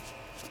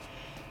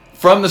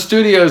From the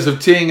studios of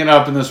Teeing It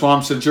Up in the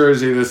Swamps of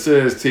Jersey, this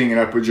is Teeing It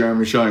Up with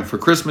Jeremy Schilling for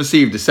Christmas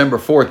Eve, December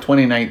 4th,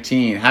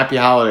 2019. Happy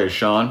holidays,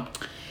 Sean.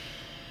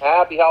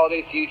 Happy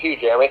holidays to you too,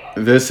 Jeremy.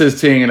 This is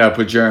Teeing It Up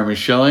with Jeremy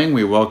Schilling.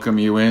 We welcome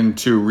you in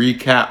to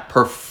recap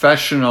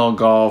professional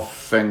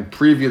golf and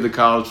preview the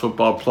college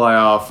football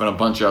playoff and a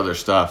bunch of other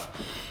stuff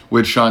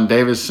with Sean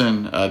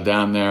Davison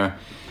down there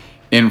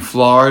in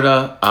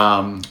Florida.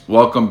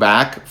 Welcome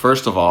back,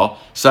 first of all.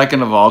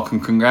 Second of all,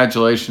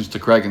 congratulations to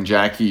Craig and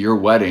Jackie, your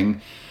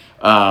wedding.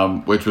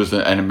 Which was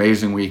an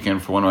amazing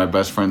weekend for one of my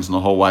best friends in the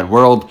whole wide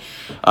world.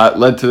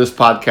 Led to this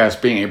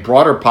podcast being a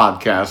broader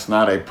podcast,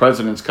 not a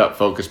President's Cup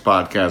focused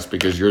podcast,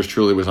 because yours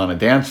truly was on a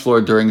dance floor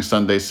during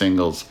Sunday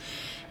singles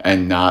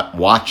and not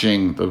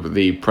watching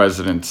the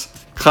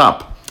President's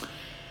Cup.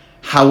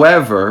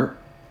 However,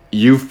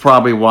 you've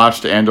probably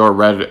watched and or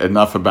read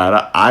enough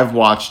about it. I've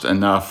watched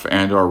enough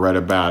and or read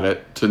about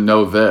it to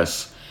know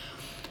this.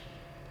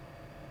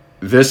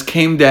 This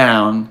came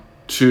down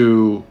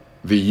to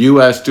the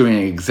U.S. doing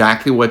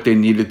exactly what they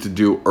needed to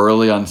do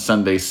early on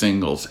Sunday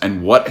singles.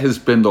 And what has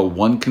been the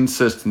one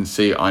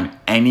consistency on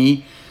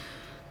any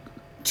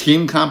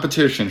team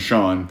competition,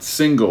 Sean,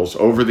 singles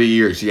over the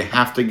years, you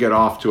have to get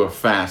off to a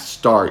fast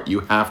start. You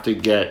have to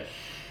get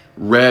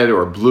red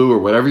or blue or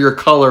whatever your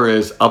color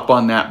is up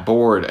on that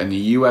board. And the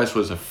U.S.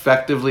 was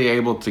effectively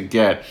able to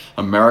get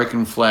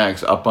American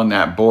flags up on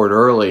that board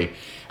early.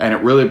 And it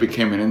really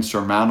became an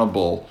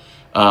insurmountable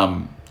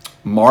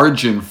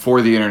margin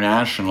for the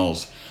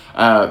internationals.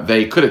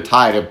 They could have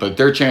tied it, but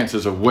their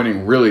chances of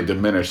winning really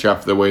diminished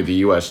after the way the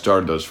U.S.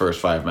 started those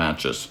first 5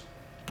 matches.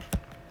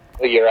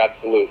 You're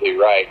absolutely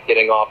right.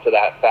 Getting off to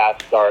that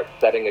fast start,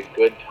 setting a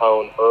good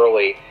tone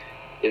early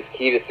is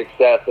key to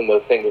success in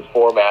those singles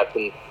formats.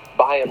 And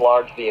by and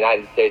large, the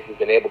United States has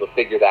been able to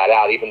figure that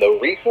out, even though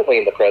recently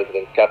in the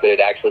President's Cup it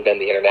had actually been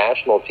the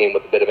international team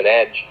with a bit of an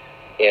edge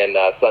in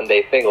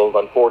Sunday singles.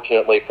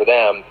 Unfortunately for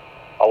them,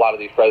 a lot of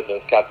these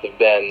President's Cups have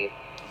been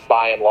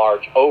by and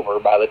large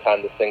over by the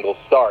time the singles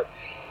start.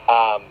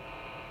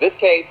 This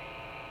case,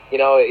 you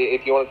know,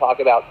 if you want to talk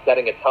about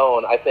setting a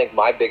tone, I think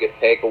my biggest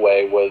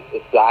takeaway was,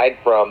 aside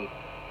from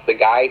the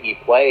guy he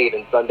played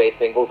in Sunday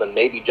singles and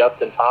maybe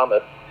Justin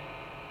Thomas,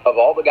 of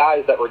all the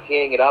guys that were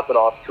teeing it up in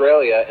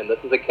Australia, and this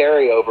is a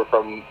carryover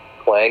from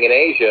playing in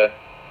Asia,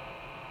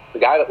 the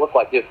guy that looked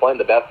like he was playing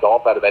the best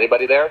golf out of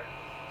anybody there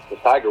was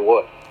Tiger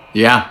Woods.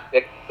 Yeah.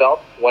 Nick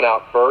Phelps went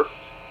out first.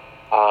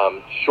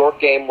 Short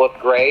game looked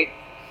great.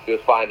 He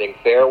was finding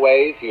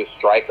fairways. He was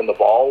striking the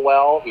ball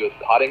well. He was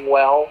putting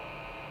well.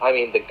 I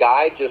mean, the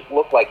guy just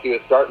looked like he was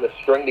starting to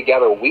string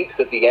together weeks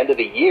at the end of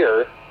the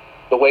year,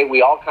 the way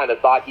we all kind of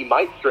thought he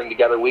might string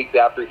together weeks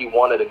after he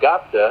won at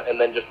Augusta,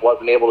 and then just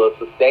wasn't able to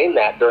sustain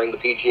that during the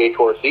PGA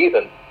Tour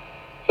season.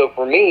 So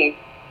for me,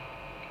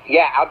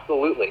 yeah,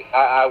 absolutely.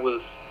 I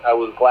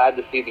was glad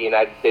to see the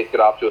United States get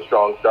off to a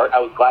strong start. I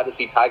was glad to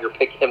see Tiger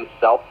pick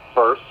himself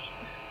first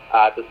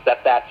to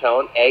set that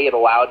tone. A, it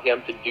allowed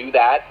him to do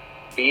that.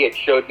 B, it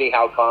showed me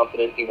how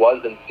confident he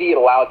was, and C, it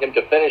allowed him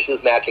to finish his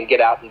match and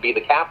get out and be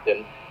the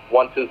captain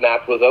once his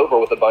match was over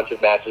with a bunch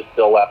of matches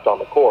still left on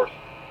the course.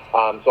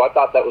 So I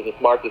thought that was a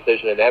smart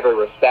decision in every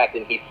respect,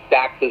 and he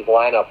stacked his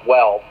lineup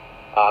well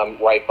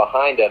right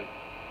behind him.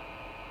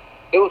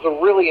 It was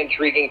a really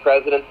intriguing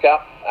President's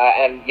Cup,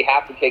 and you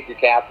have to take your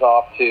caps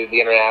off to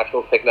the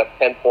internationals, picking up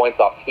 10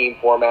 points off team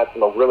formats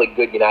from a really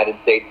good United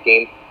States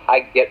team. I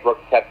get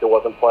Brooks Koepka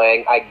wasn't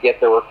playing. I get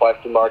there were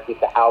question marks as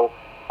to how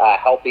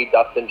healthy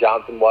Dustin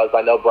Johnson was.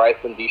 I know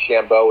Bryson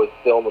DeChambeau is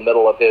still in the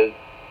middle of his,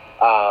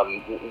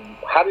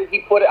 how did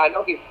he put it? I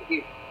know he's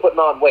putting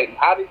on weight.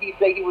 How did he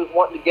say he was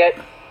wanting to get?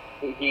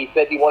 He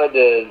said he wanted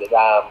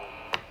to...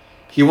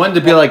 he wanted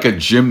to be like a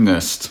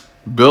gymnast,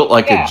 built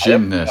like a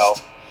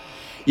gymnast.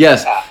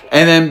 Yes, yeah.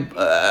 And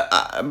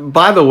then,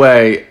 by the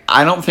way,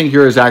 I don't think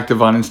you're as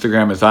active on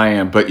Instagram as I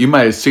am, but you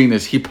might have seen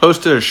this. He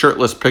posted a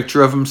shirtless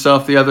picture of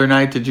himself the other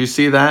night. Did you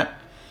see that?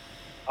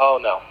 Oh,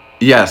 no.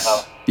 Yes.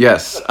 Oh.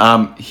 Yes,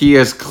 he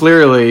has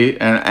clearly,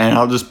 and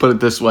I'll just put it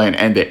this way and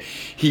end it,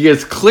 he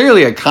has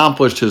clearly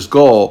accomplished his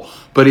goal,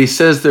 but he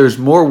says there's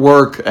more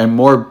work and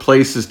more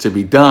places to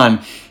be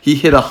done. He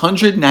hit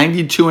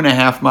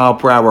 192.5 mile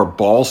per hour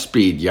ball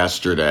speed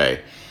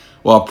yesterday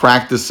while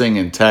practicing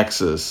in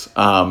Texas.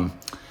 I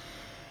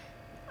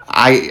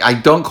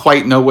don't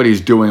quite know what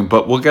he's doing,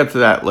 but we'll get to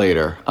that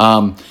later.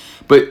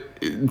 But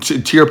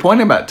to your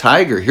point about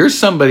Tiger, here's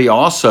somebody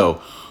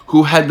also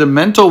who had the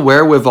mental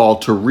wherewithal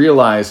to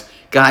realize,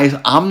 guys,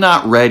 I'm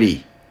not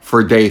ready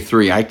for day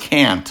 3. I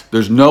can't.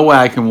 There's no way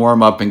I can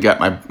warm up and get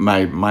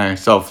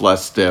myself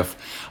less stiff.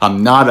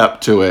 I'm not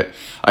up to it.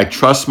 I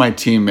trust my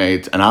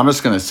teammates, and I'm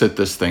just going to sit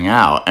this thing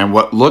out. And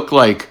what looked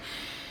like,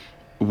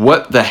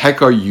 what the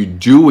heck are you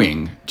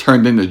doing,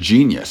 turned into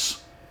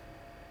genius.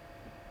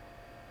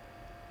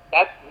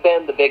 That's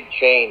been the big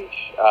change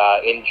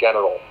in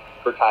general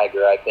for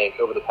Tiger, I think,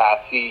 over the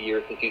past few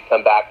years since he's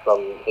come back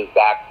from his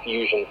back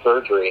fusion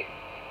surgery,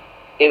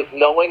 is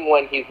knowing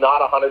when he's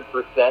not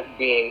 100%,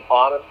 being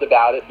honest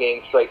about it,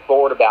 being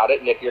straightforward about it,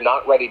 and if you're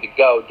not ready to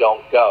go,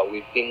 don't go.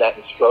 We've seen that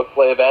in stroke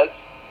play events.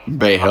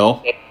 Bay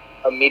Hill.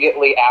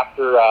 immediately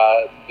after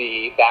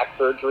the back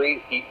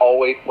surgery, he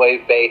always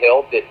plays Bay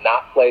Hill, did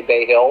not play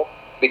Bay Hill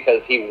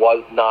because he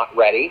was not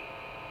ready.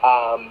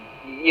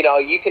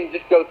 You can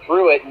just go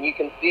through it and you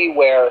can see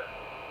where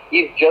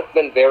he's just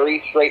been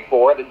very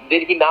straightforward.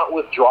 Did he not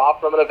withdraw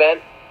from an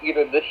event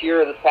either this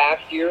year or this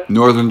past year?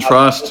 Northern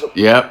Trust.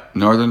 Yep,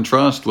 Northern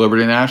Trust,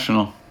 Liberty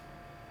National.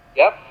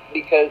 Yep,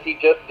 because he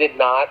just did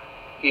not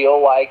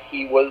feel like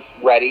he was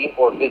ready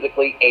or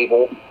physically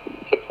able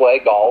to play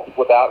golf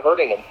without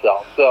hurting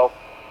himself. So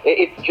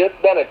it's just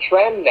been a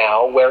trend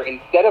now where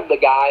instead of the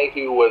guy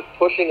who was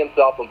pushing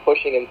himself and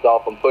pushing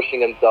himself and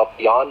pushing himself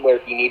beyond where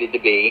he needed to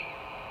be,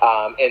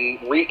 and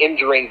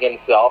re-injuring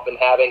himself and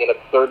having an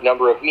absurd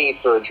number of knee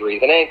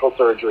surgeries and ankle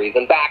surgeries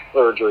and back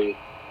surgeries,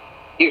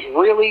 he's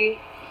really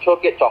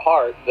took it to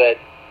heart that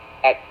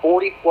at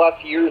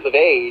 40-plus years of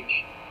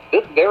age,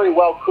 this very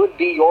well could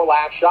be your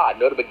last shot.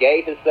 Nota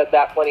Begay has said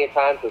that plenty of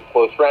times, his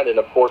close friend and,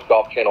 of course,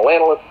 Golf Channel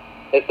analyst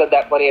has said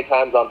that plenty of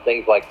times on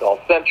things like Golf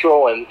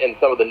Central and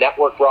some of the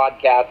network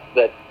broadcasts,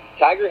 that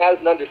Tiger has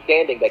an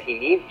understanding that he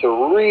needs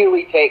to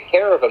really take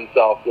care of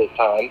himself this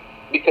time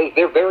because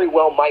there very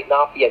well might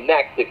not be a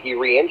next if he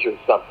re-injures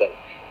something.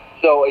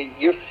 So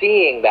you're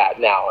seeing that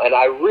now, and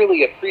I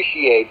really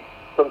appreciate,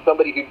 from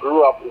somebody who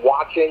grew up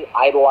watching,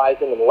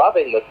 idolizing, and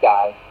loving this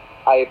guy,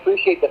 I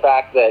appreciate the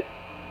fact that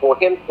for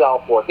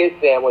himself, for his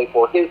family,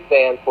 for his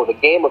fans, for the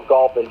game of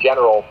golf in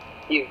general,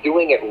 he's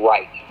doing it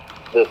right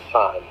this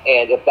time.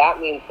 And if that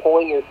means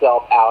pulling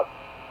yourself out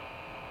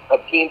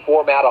of team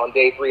format on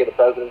day 3 of the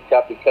President's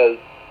Cup because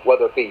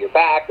whether it be your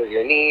back or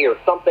your knee or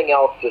something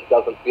else just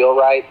doesn't feel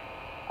right,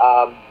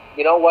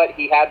 you know what?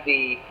 He had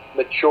the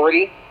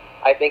maturity,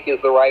 I think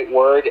is the right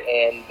word,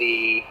 and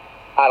the,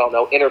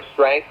 inner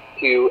strength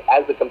to,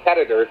 as a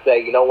competitor,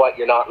 say, you know what,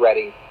 you're not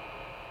ready.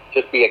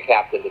 Just be a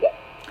captain today.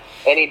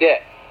 And he did.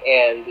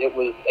 And it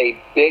was a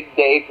big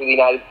day for the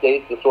United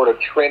States to sort of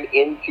trim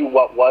into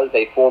what was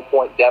a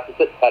 4-point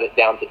deficit, cut it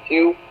down to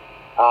 2.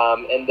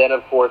 And then,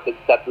 of course, it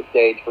set the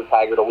stage for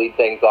Tiger to lead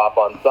things off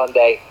on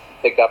Sunday,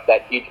 pick up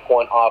that huge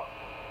point off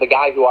the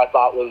guy who I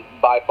thought was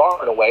by far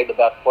and away the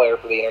best player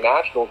for the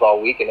internationals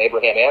all week, and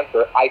Abraham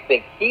Ancer. I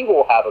think he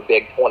will have a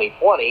big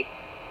 2020.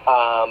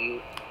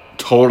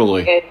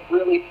 Totally. And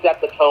really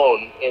set the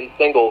tone in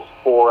singles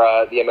for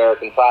the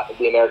American side.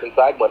 The American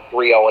side went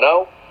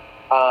 3-0-0.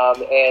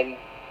 And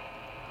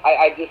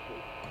I just,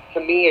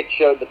 to me, it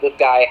showed that this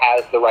guy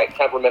has the right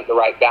temperament, the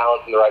right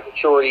balance, and the right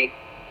maturity,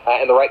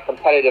 and the right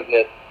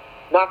competitiveness,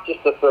 not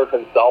just to serve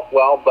himself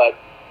well, but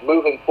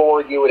moving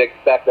forward, you would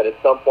expect that at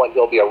some point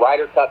he'll be a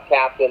Ryder Cup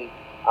captain.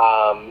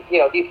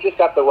 He's just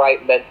got the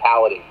right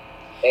mentality.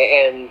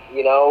 And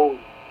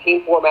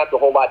team format's a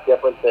whole lot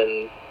different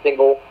than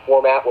single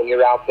format when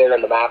you're out there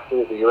in the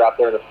Masters or you're out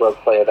there in a stroke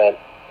play event.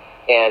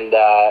 And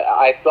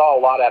I saw a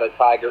lot out of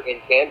Tiger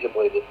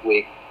intangibly this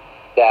week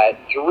that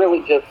really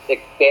just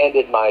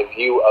expanded my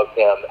view of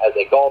him as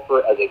a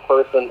golfer, as a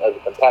person, as a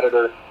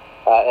competitor,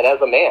 and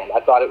as a man. I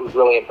thought it was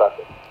really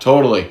impressive.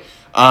 Totally.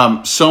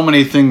 So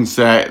many things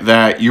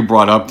that you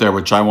brought up there,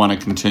 which I want to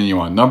continue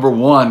on. Number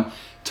one,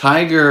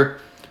 Tiger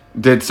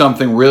did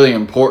something really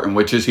important,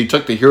 which is he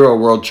took the Hero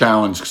World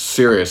Challenge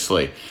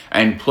seriously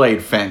and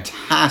played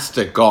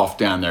fantastic golf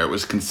down there. It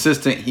was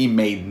consistent. He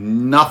made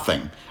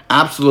nothing,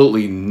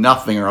 absolutely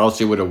nothing, or else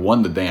he would have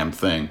won the damn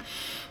thing.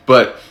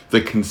 But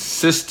the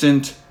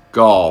consistent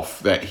golf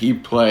that he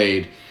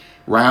played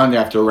round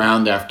after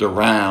round after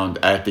round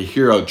at the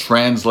Hero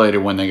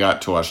translated when they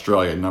got to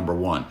Australia, number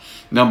one.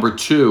 Number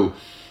two,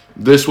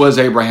 this was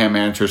Abraham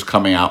Ancer's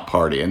coming out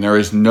party, and there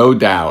is no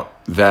doubt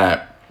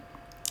that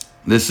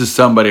this is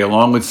somebody,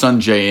 along with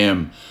Sungjae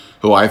Im,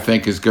 who I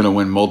think is going to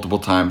win multiple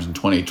times in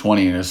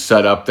 2020 and is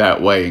set up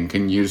that way and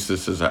can use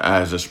this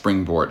as a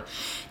springboard.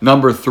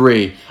 Number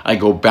three, I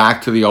go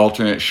back to the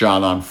alternate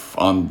shot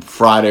on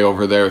Friday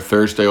over there,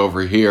 Thursday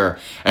over here,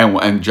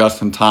 and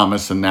Justin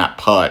Thomas and that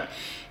putt.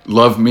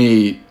 Love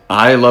me,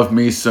 I love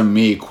me some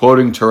me,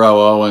 quoting Terrell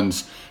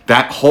Owens.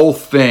 That whole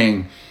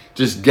thing,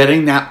 just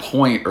getting that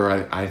point,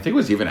 or I think it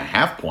was even a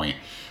half point,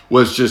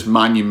 was just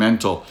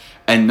monumental.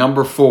 And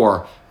number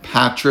four,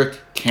 Patrick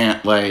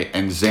Cantlay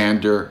and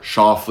Xander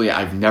Schauffele.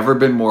 I've never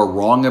been more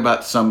wrong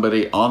about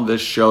somebody on this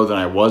show than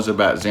I was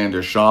about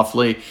Xander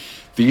Schauffele.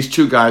 These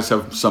two guys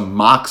have some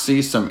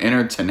moxie, some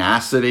inner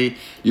tenacity.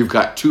 You've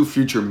got two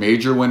future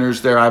major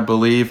winners there, I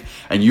believe.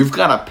 And you've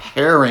got a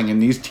pairing in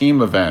these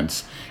team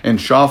events in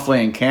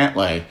Schauffele and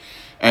Cantlay.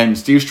 And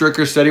Steve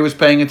Stricker said he was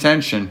paying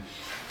attention,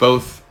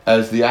 both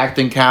as the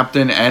acting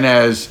captain and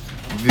as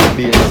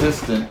the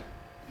assistant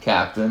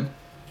captain,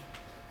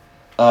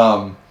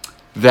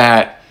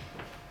 that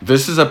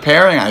this is a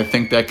pairing, I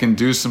think, that can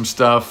do some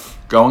stuff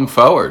going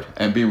forward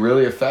and be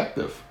really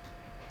effective.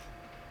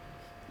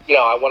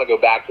 I want to go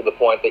back to the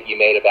point that you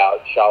made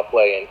about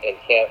Schauffele and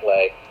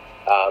Cantlay.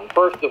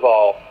 First of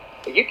all,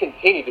 you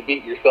continue to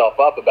beat yourself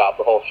up about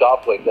the whole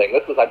Schauffele thing.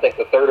 This is, I think,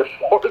 the third or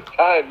fourth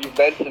time you've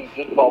mentioned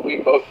just while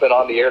we've both been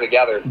on the air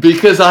together.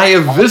 Because I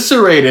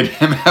eviscerated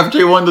him after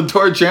he won the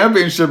Tour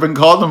Championship and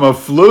called him a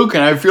fluke,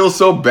 and I feel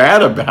so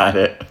bad about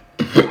it.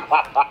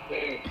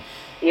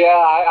 Yeah,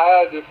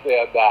 I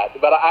understand that.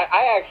 But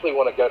I actually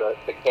want to go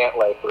to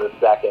Cantlay for a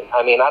second.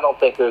 I mean, I don't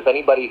think there's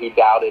anybody who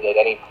doubted at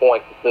any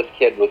point that this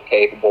kid was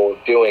capable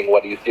of doing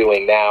what he's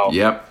doing now.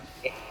 Yep.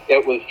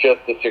 It was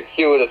just a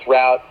circuitous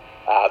route,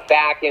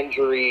 back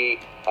injury,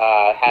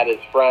 had his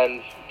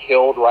friends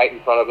killed right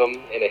in front of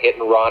him in a hit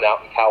and run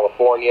out in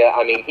California.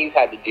 I mean, he's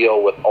had to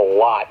deal with a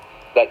lot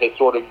that has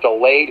sort of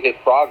delayed his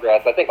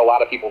progress. I think a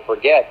lot of people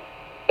forget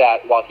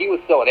that while he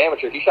was still an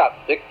amateur, he shot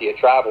 60 at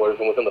Travelers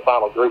and was in the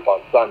final group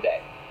on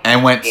Sunday.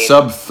 And went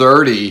sub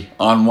 30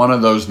 on one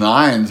of those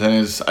nines, and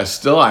is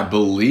still, I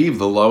believe,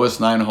 the lowest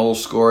 9-hole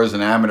score as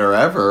an amateur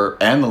ever,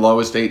 and the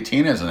lowest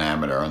 18 as an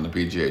amateur on the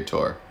PGA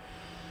Tour.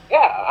 Yeah,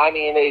 I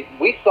mean,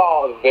 we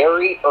saw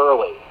very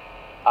early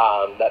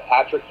that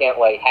Patrick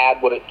Cantlay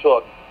had what it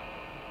took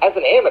as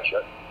an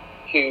amateur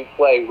to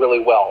play really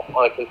well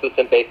on a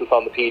consistent basis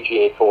on the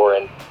PGA Tour.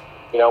 And,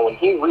 you know, when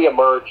he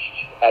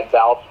reemerged at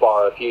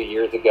Valspar a few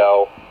years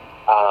ago,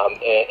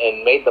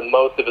 and made the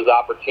most of his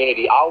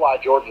opportunity, a la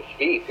Jordan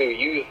Spieth, who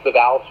used the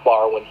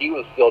Valspar when he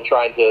was still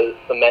trying to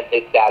cement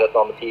his status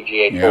on the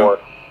PGA Tour.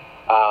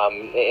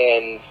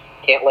 And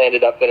Cantlay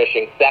ended up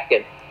finishing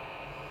second.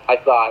 I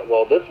thought,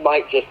 well, this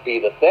might just be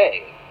the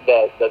thing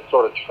that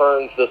sort of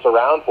turns this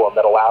around for him,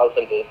 that allows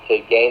him to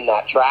gain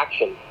that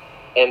traction.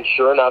 And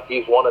sure enough,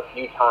 he's won a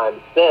few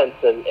times since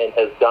and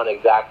has done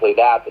exactly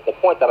that. But the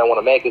point that I want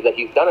to make is that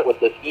he's done it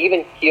with this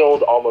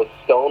even-keeled, almost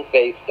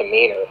stone-faced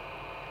demeanor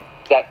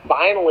that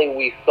finally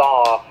we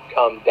saw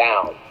come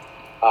down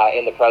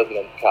in the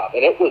President's Cup.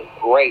 And it was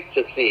great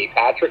to see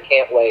Patrick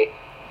Cantlay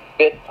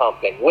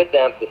fist-pumping with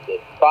emphasis,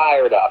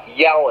 fired up,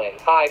 yelling,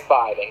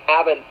 high-fiving,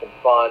 having some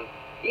fun,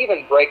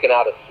 even breaking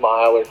out a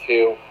smile or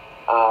two.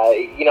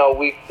 You know,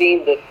 we've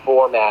seen this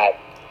format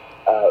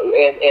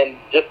and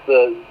just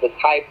the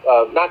type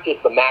of, not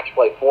just the match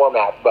play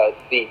format, but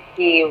the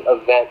team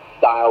event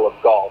style of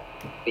golf,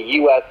 the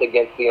U.S.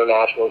 against the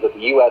internationals, or the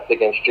U.S.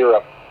 against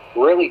Europe,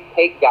 really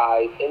take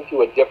guys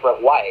into a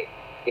different light.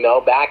 You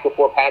know, back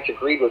before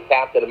Patrick Reed was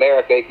Captain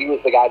America, he was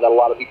the guy that a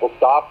lot of people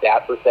scoffed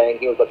at for saying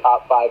he was a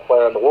top 5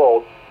 player in the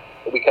world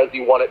because he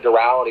won at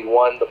Doral and he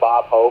won the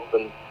Bob Hope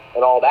and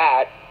all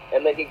that.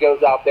 And then he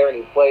goes out there and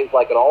he plays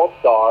like an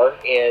all-star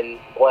in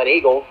Glen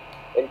Eagles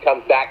and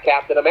comes back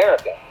Captain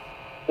America.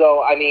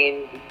 So, I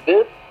mean,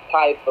 this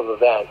type of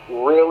event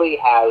really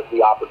has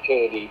the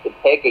opportunity to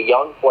take a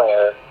young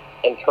player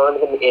and turn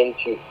him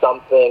into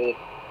something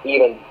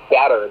even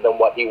better than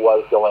what he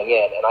was going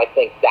in. And I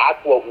think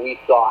that's what we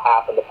saw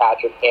happen to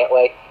Patrick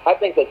Cantlay. I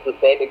think that's the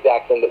same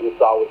exact thing that we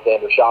saw with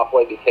Xander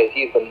Schauffele, because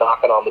he's been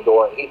knocking on the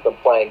door and he's been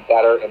playing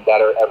better and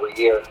better every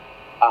year.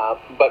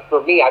 But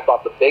for me, I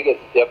thought the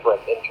biggest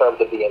difference in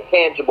terms of the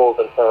intangibles,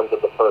 in terms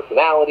of the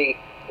personality,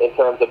 in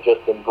terms of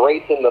just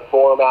embracing the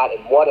format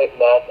and what it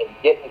meant and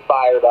getting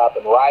fired up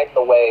and riding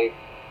the wave,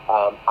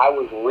 I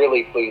was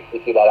really pleased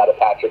to see that out of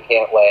Patrick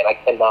Cantlay, and I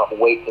cannot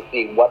wait to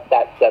see what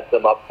that sets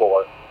him up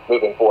for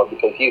moving forward,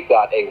 because he's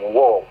got a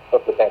world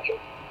of potential.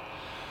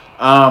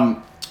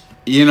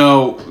 You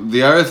know,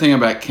 the other thing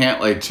about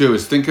Cantlay, too,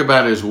 is think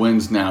about his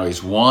wins now.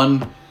 He's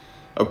won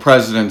a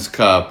President's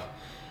Cup.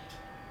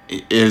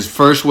 His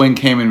first win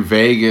came in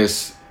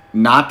Vegas.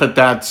 Not that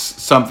that's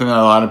something that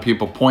a lot of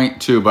people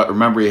point to, but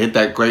remember, he hit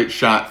that great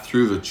shot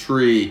through the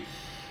tree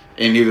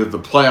in either the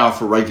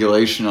playoff or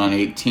regulation on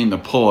 18 to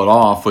pull it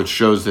off, which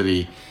shows that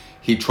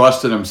he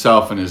trusted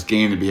himself and his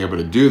game to be able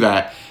to do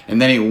that.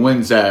 And then he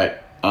wins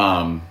at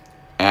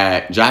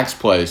Jack's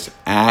Place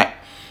at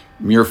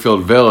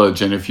Muirfield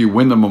Village, and if you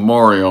win the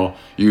Memorial,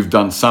 you've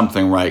done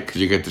something right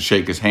because you get to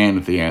shake his hand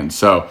at the end.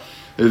 So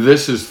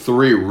this is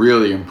 3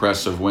 really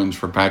impressive wins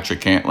for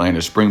Patrick Cantlay and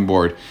a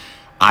springboard,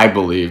 I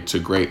believe, to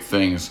great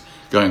things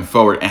going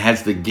forward, and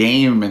has the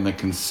game and the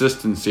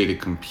consistency to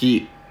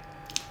compete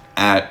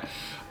at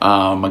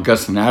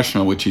Augusta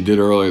National, which he did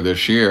earlier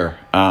this year.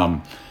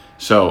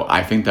 So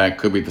I think that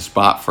could be the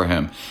spot for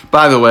him.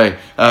 By the way,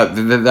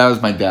 that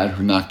was my dad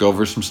who knocked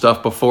over some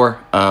stuff before,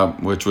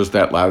 which was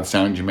that loud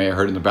sound you may have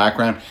heard in the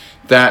background.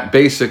 That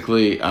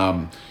basically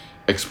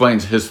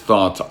explains his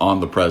thoughts on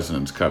the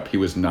President's Cup. He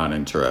was not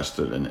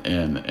interested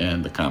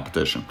in the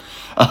competition.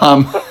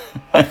 We're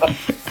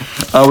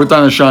talking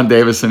to Sean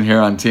Davison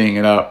here on Teeing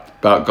It Up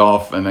about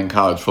golf and then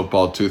college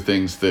football, 2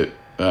 things that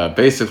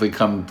basically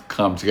come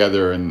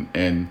together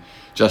in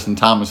Justin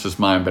Thomas's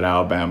mind, but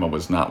Alabama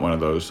was not one of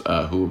those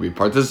who will be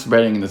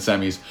participating in the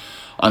semis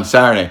on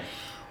Saturday.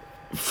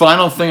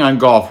 Final thing on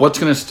golf, what's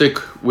going to stick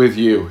with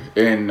you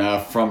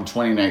from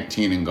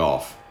 2019 in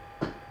golf?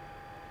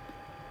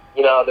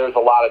 You know, there's a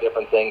lot of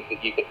different things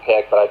that you could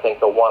pick, but I think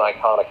the one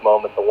iconic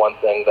moment, the one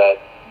thing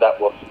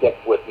that will stick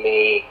with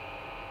me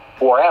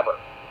forever,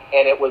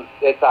 and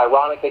it's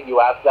ironic that you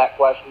asked that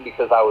question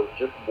because I was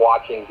just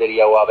watching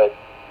video of it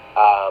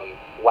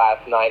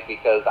last night,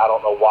 because I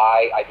don't know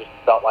why, I just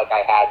felt like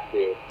I had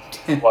to,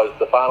 was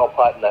the final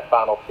putt in that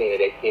final scene at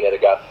 18 at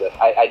Augusta.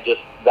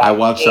 I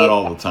watch that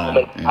all the time.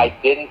 Yeah. I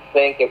didn't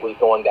think it was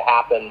going to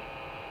happen.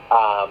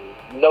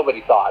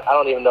 Nobody thought. I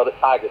don't even know that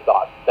Tiger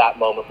thought that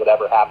moment would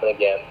ever happen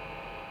again.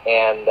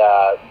 And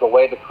the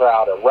way the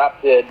crowd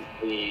erupted,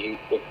 the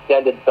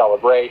extended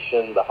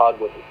celebration, the hug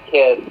with his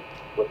kids,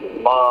 with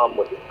his mom,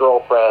 with his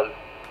girlfriend,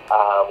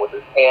 with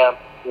his aunt,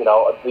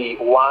 the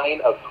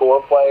line of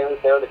tour players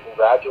there to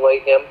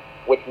congratulate him,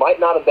 which might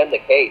not have been the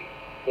case,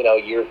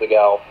 years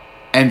ago.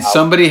 And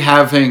somebody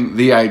having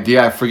the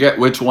idea, I forget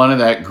which one of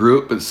that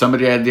group, but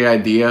somebody had the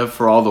idea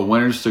for all the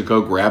winners to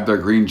go grab their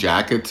green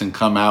jackets and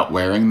come out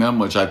wearing them,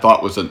 which I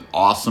thought was an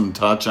awesome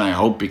touch, and I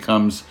hope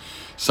becomes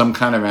some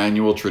kind of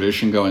annual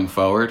tradition going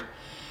forward.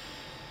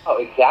 Oh,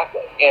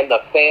 exactly. And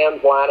the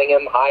fans lining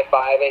him,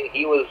 high-fiving,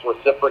 he was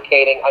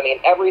reciprocating. I mean,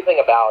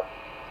 everything about,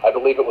 I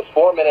believe it was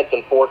 4 minutes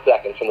and 4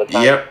 seconds from the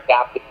time he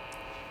tapped it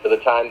to the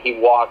time he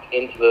walked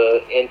into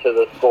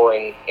the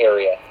scoring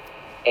area.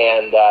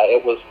 And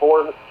it was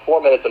 4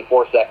 minutes and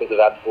 4 seconds of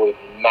absolute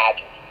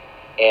magic.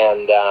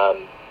 And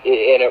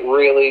it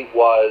really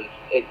was,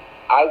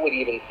 I would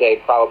even say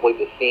probably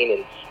the scene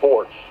in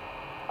sports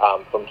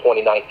from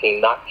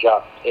 2019, not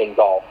just in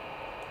golf.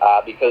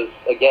 Because,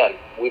 again,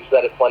 we've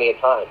said it plenty of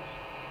times.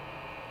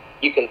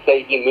 You can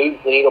say he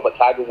moves the needle, but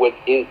Tiger Woods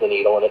is the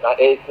needle. And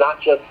it's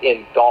not just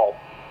in golf.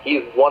 He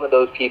is one of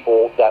those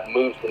people that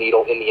moves the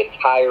needle in the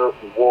entire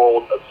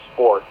world of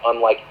sport,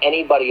 unlike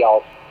anybody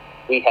else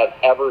we have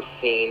ever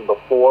seen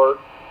before.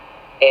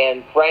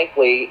 And,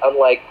 frankly,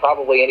 unlike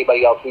probably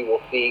anybody else we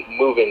will see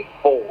moving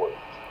forward.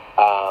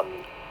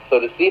 So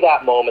to see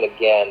that moment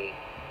again,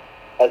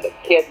 as a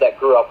kid that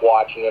grew up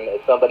watching him,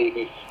 as somebody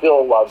who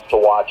still loves to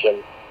watch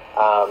him,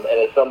 and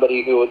as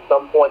somebody who at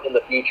some point in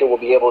the future will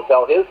be able to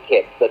tell his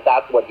kids that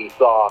that's what he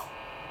saw,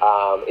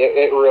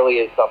 it really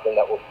is something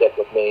that will stick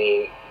with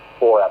me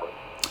forever.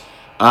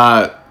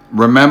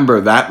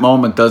 Remember, that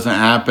moment doesn't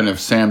happen if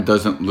Sam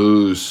doesn't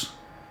lose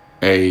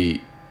a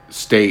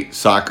state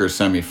soccer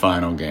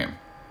semifinal game.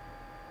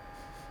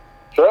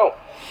 True.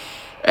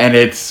 And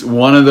it's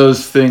one of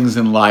those things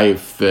in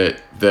life that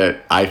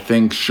I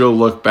think she'll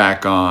look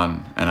back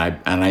on, and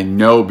I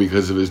know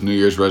because of his New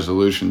Year's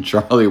resolution,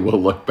 Charlie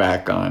will look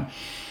back on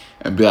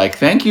and be like,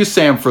 "Thank you,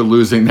 Sam, for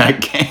losing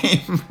that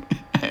game."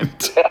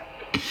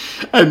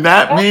 and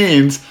that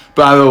means,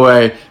 by the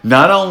way,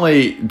 not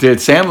only did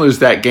Sam lose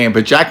that game,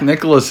 but Jack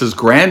Nicklaus's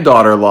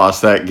granddaughter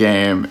lost that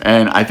game,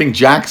 and I think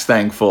Jack's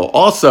thankful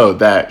also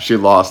that she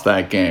lost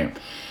that game.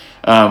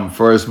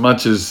 For as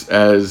much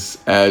as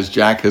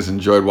Jack has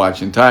enjoyed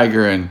watching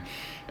Tiger,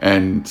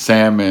 and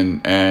Sam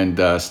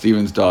and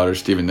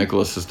Stephen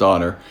Nicklaus's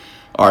daughter,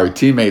 are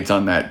teammates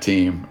on that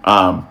team.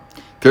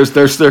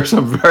 There's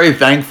some very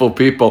thankful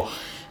people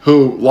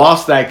who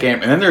lost that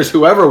game, and then there's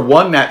whoever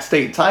won that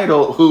state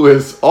title who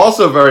is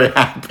also very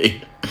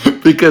happy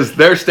because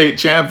they're state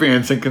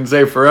champions and can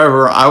say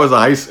forever, "I was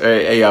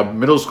a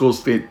middle school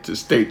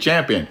state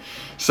champion."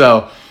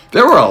 So.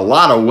 There were a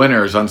lot of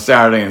winners on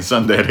Saturday and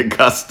Sunday at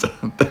Augusta.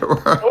 There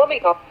were. Let me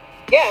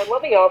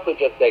also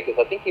just say, because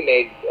I think you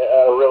made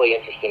a really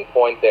interesting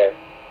point there.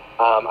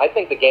 I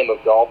think the game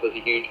of golf is a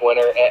huge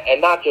winner,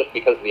 and not just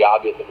because of the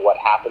obvious of what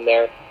happened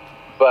there,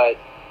 but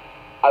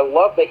I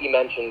love that you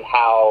mentioned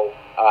how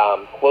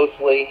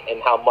closely and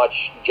how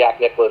much Jack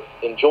Nicklaus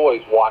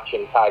enjoys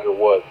watching Tiger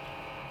Woods.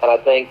 And I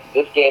think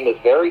this game is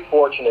very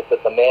fortunate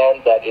that the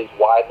man that is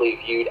widely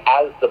viewed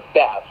as the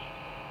best,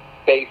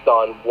 based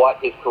on what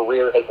his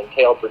career has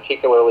entailed,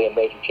 particularly in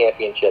major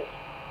championships,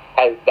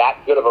 has that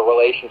good of a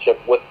relationship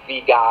with the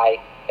guy,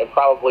 and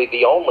probably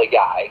the only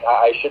guy.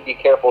 I should be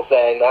careful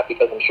saying that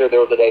because I'm sure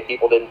there was a day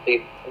people didn't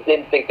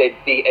think they'd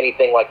see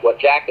anything like what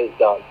Jack has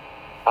done.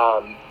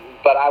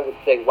 But I would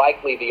say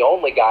likely the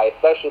only guy,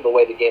 especially the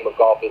way the game of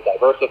golf is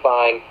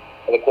diversifying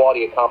and the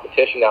quality of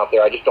competition out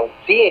there. I just don't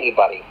see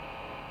anybody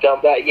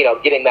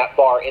getting that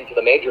far into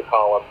the major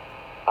column.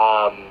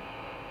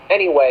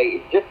 Anyway,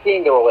 just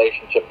seeing the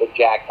relationship that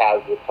Jack has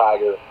with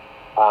Tiger,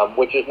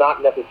 which is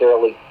not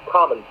necessarily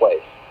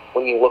commonplace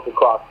when you look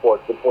across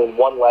sports between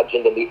one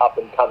legend and the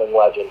up-and-coming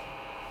legend.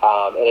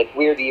 And it's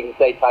weird to even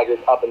say Tiger's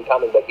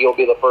up-and-coming, but he'll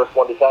be the first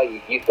one to tell you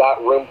he's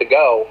got room to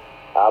go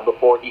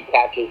before he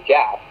catches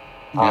Jack.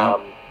 Yeah.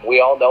 We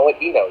all know it,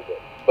 he knows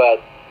it.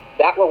 But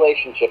that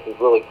relationship is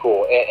really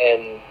cool.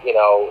 And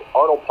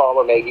Arnold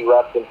Palmer, may he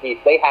rest in peace,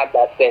 they had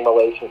that same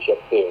relationship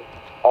too.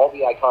 All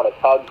the iconic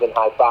hugs and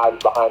high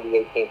fives behind the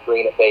 18th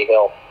green at Bay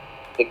Hill.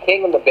 The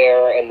King and the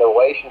Bear and the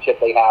relationship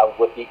they have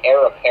with the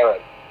heir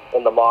apparent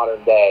in the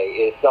modern day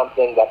is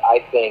something that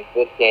I think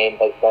this game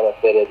has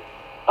benefited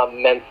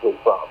immensely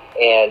from.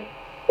 And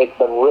it's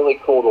been really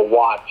cool to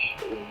watch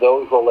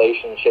those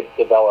relationships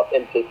develop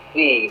and to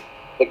see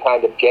the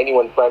kind of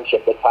genuine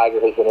friendship that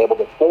Tiger has been able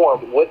to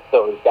form with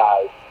those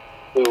guys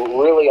who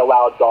really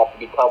allowed golf to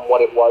become what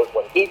it was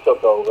when he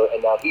took over,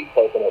 and now he's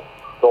taken it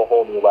to a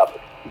whole new level.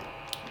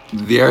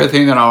 The other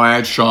thing that I'll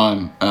add,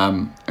 Sean,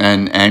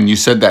 and you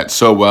said that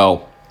so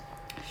well,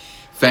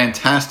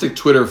 fantastic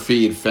Twitter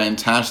feed,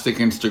 fantastic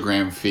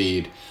Instagram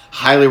feed.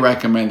 Highly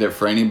recommend it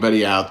for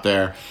anybody out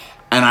there.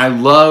 And I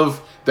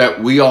love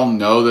that we all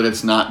know that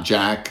it's not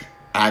Jack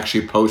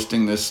actually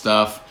posting this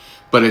stuff,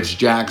 but it's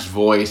Jack's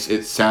voice.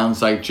 It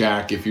sounds like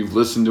Jack. If you've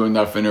listened to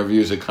enough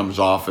interviews, it comes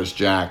off as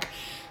Jack.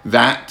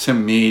 That, to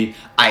me,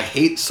 I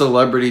hate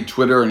celebrity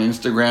Twitter and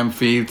Instagram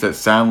feeds that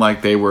sound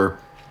like they were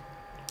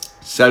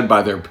said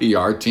by their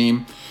PR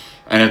team.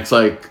 And it's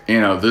like,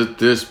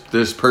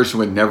 this person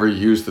would never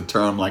use the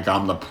term like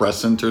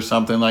omnipresent or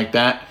something like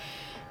that.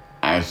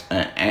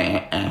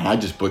 And I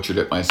just butchered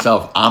it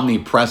myself.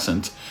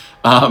 Omnipresent.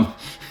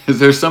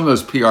 There's some of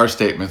those PR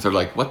statements that are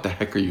like, what the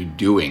heck are you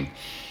doing?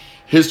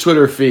 His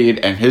Twitter feed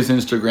and his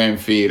Instagram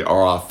feed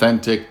are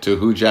authentic to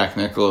who Jack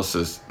Nicklaus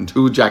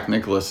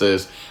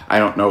is. I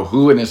don't know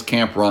who in his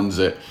camp runs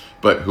it,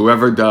 but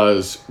whoever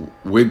does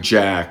with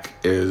Jack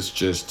is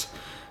just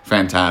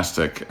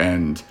fantastic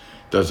and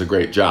does a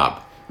great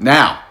job.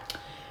 Now,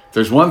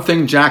 there's one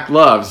thing Jack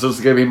loves. This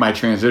is going to be my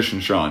transition,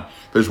 Sean.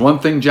 There's one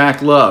thing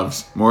Jack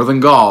loves more than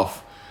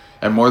golf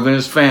and more than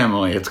his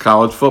family. It's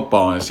college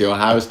football, and it's the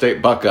Ohio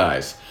State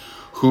Buckeyes,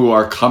 who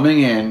are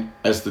coming in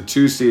as the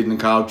 2 seed in the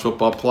college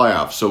football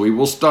playoffs. So we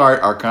will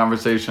start our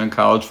conversation on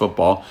college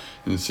football,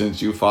 and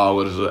since you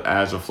follow it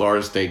as a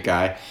Florida State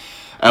guy,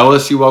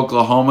 LSU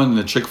Oklahoma in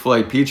the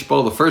Chick-fil-A Peach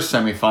Bowl, the first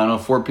semifinal,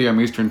 4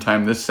 p.m. Eastern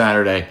Time this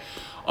Saturday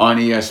on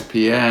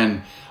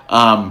ESPN.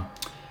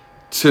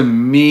 To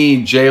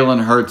me,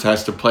 Jalen Hurts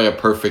has to play a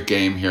perfect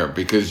game here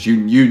because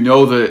you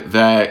know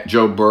that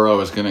Joe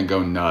Burrow is going to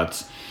go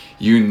nuts.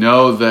 You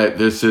know that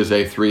this is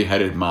a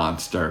 3-headed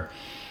monster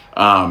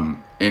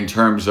in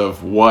terms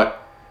of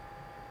what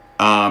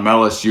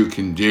LSU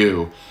can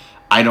do.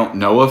 I don't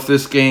know if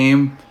this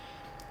game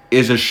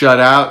is a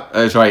shutout.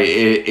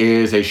 It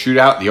is a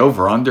shootout. The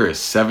over-under is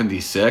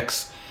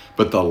 76,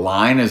 but the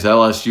line is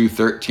LSU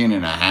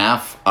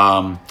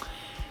 13.5.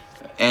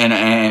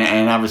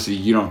 And obviously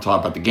you don't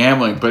talk about the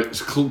gambling, but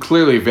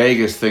clearly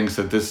Vegas thinks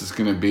that this is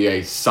going to be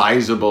a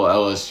sizable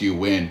LSU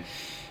win.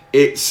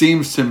 It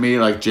seems to me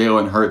like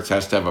Jalen Hurts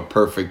has to have a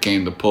perfect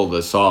game to pull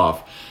this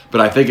off,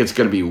 but I think it's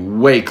going to be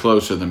way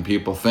closer than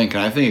people think,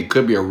 and I think it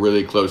could be a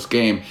really close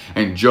game,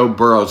 and Joe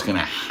Burrow is going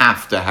to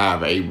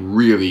have a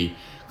really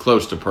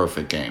close to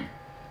perfect game.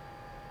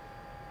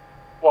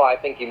 Well, I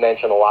think you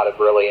mentioned a lot of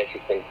really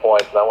interesting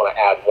points, and I want to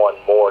add one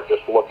more,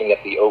 just looking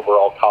at the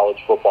overall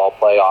college football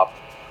playoff.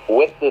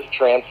 With this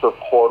transfer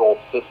portal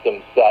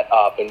system set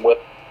up and with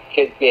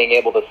kids being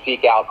able to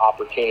seek out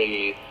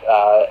opportunities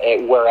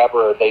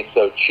wherever they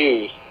so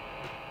choose,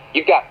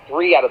 you've got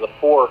 3 out of the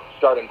 4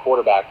 starting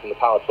quarterbacks in the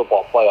college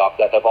football playoff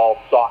that have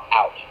all sought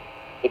out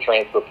the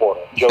transfer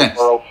portal. Joe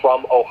Burrow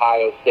from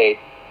Ohio State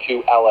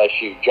to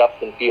LSU,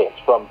 Justin Fields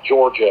from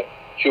Georgia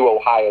to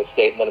Ohio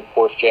State, and then, of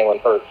course, Jalen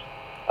Hurts,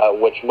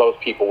 which most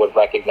people would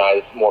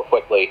recognize more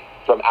quickly,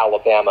 from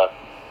Alabama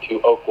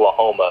to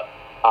Oklahoma.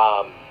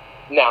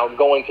 Now,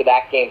 going to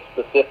that game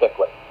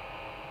specifically,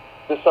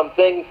 there's some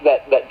things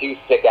that do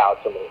stick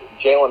out to me.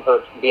 Jalen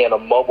Hurts being a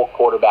mobile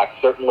quarterback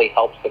certainly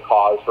helps the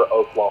cause for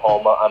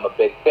Oklahoma. I'm a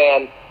big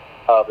fan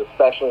of,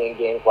 especially in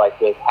games like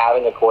this,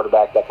 having a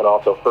quarterback that can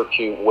also hurt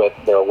you with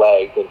their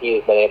legs, and he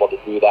has been able to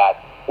do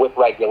that with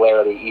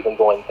regularity, even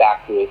going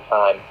back to his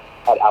time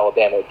at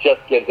Alabama. It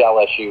just gives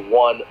LSU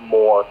one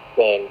more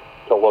thing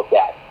to look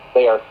at.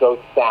 They are so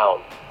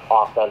sound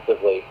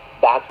offensively.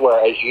 That's where,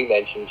 as you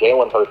mentioned,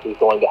 Jalen Hurts is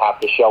going to have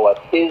to show us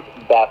his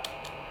best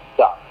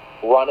stuff.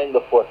 Running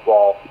the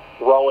football,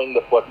 throwing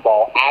the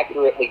football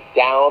accurately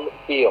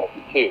downfield,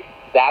 too.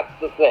 That's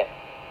the thing.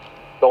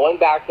 Going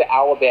back to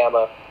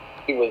Alabama,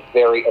 he was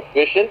very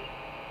efficient,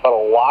 but a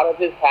lot of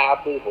his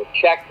passes were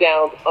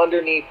checkdowns,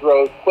 underneath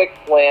throws, quick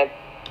slants,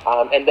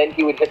 and then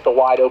he would hit the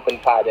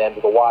wide-open tight end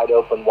or the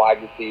wide-open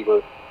wide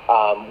receiver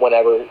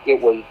whenever it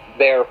was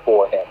there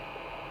for him.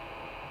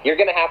 You're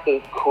going to have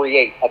to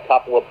create a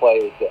couple of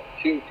plays,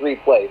 2, 3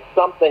 plays,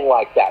 something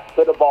like that.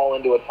 Fit a ball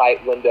into a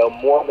tight window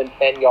more than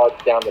 10 yards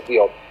down the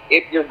field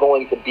if you're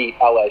going to beat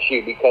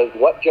LSU, because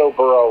what Joe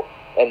Burrow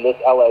and this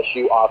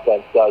LSU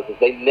offense does is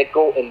they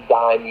nickel and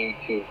dime you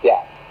to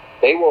death.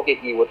 They will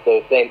hit you with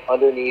those same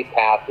underneath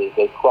passes,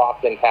 those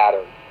crossing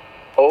patterns,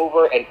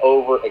 over and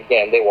over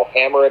again. They will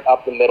hammer it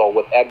up the middle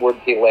with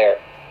Edwards-Helaire.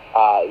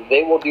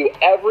 They will do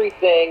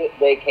everything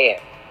they can.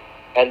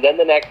 And then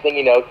the next thing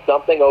you know,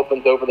 something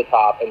opens over the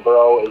top, and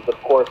Burrow is, of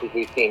course, as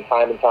we've seen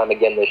time and time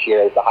again this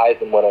year, is the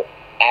Heisman winner,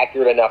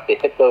 accurate enough to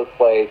hit those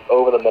plays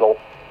over the middle,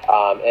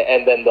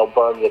 and then they'll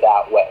burn you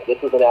that way. This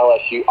is an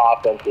LSU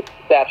offense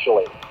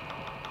especially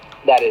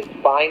that is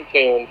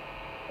fine-tuned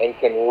and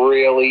can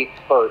really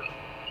hurt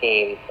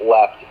teams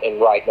left and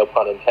right, no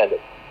pun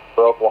intended.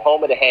 For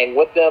Oklahoma to hang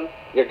with them,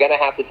 you're going to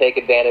have to take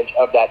advantage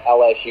of that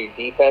LSU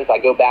defense. I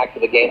go back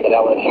to the game that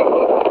LSU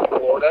played in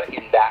Florida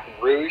in Baton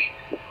Rouge.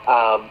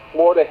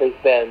 Florida has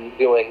been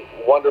doing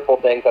wonderful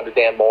things under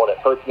Dan Mullen. It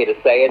hurts me to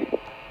say it,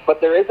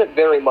 but there isn't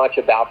very much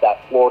about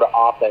that Florida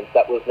offense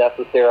that was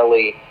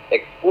necessarily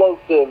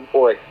explosive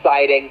or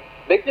exciting.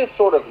 They just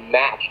sort of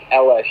matched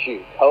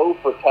LSU toe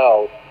for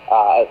toe,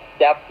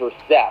 step for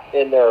step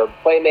in their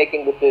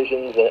playmaking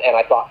decisions, and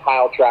I thought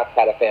Kyle Trask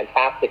had a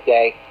fantastic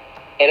day.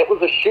 And it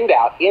was a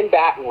shootout in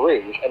Baton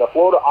Rouge, and a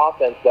Florida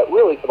offense that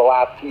really for the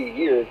last few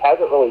years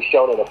hasn't really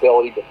shown an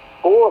ability to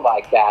score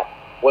like that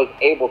was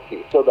able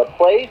to. So the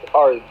plays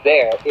are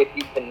there if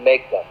you can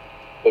make them.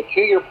 So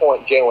to your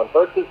point, Jalen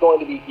Hurts is going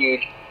to be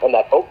huge. and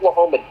that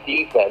Oklahoma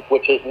defense,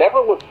 which has never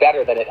looked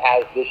better than it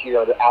has this year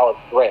under Alex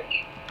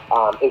Grinch,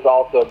 is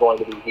also going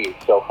to be huge.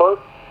 So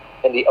Hurts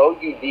and the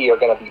OUD are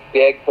going to be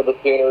big for the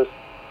Sooners.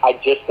 I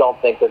just don't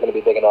think they're going to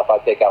be big enough. I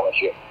take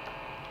LSU.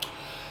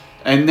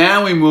 And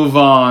now we move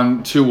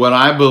on to what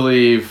I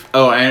believe.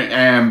 Oh,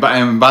 and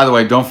by the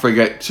way, don't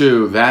forget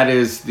too. That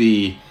is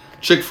the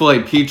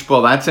Chick-fil-A Peach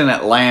Bowl. That's in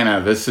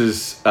Atlanta. This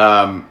is,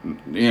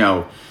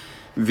 the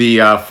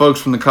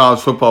folks from the college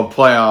football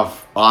playoff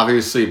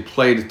obviously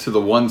played to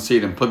the 1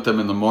 seed and put them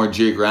in the more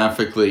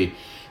geographically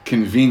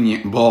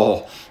convenient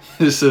bowl.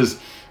 This is,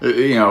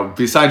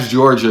 besides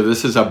Georgia,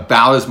 this is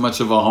about as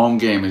much of a home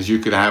game as you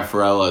could have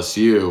for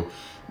LSU,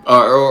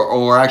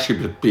 or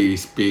actually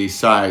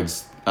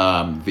besides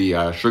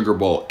the Sugar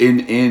Bowl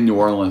in New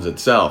Orleans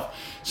itself.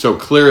 So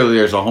clearly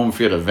there's a home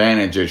field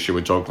advantage issue,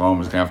 which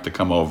Oklahoma's going to have to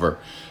come over.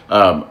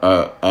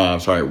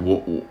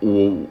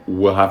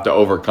 We'll have to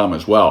overcome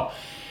as well.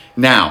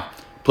 Now,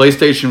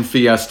 PlayStation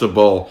Fiesta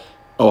Bowl,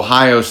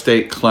 Ohio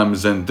State,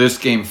 Clemson. This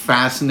game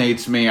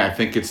fascinates me. I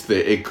think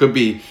it could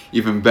be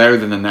even better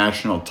than the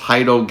national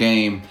title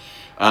game.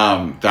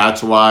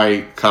 That's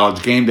why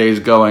College Game Day is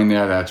going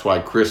there. That's why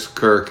Chris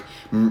Kirk,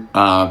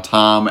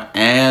 Tom,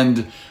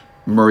 and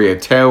Maria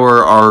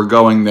Taylor are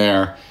going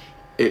there.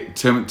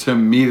 To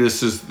me,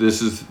 this is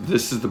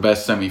the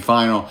best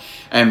semifinal.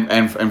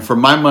 And for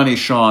my money,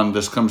 Sean,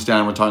 this comes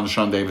down. We're talking to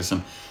Sean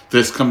Davison.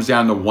 This comes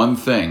down to one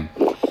thing: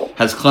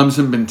 has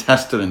Clemson been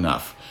tested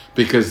enough?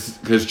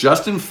 Because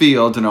Justin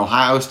Fields and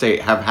Ohio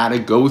State have had to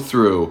go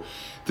through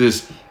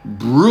this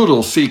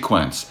brutal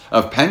sequence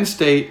of Penn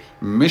State,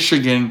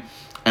 Michigan,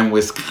 and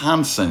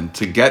Wisconsin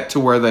to get to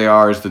where they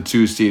are as the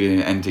 2 seed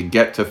and to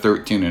get to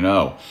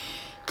 13-0.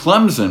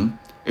 Clemson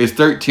is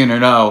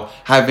 13-0,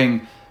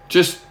 having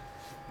just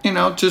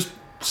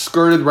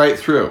skirted right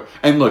through.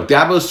 And look,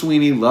 Dabo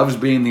Swinney loves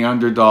being the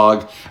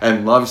underdog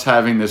and loves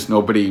having this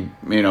nobody,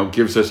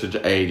 gives us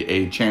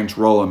a chance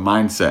rolling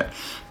mindset.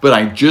 But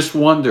I just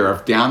wonder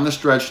if down the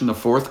stretch in the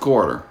fourth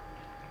quarter,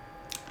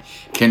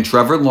 can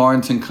Trevor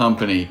Lawrence and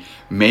company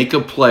make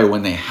a play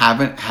when they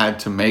haven't had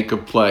to make a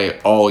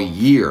play all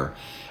year?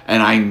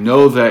 And I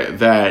know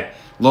that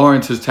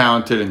Lawrence is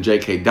talented and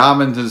J.K.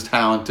 Dobbins is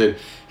talented.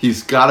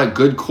 He's got a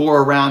good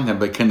core around him,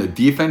 but can the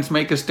defense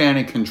make a stand,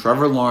 and can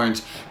Trevor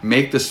Lawrence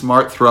make the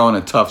smart throw in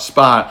a tough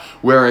spot?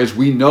 Whereas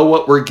we know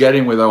what we're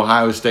getting with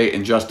Ohio State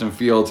and Justin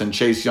Fields and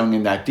Chase Young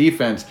in that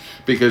defense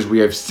because we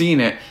have seen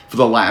it for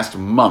the last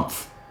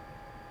month.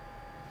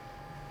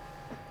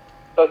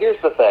 So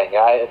here's the thing.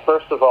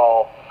 First of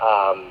all,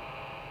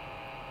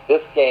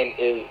 this game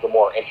is the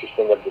more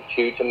interesting of the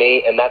two to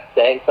me, and that's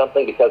saying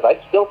something because I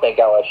still think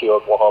LSU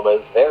Oklahoma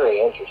is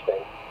very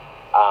interesting.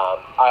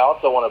 I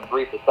also want to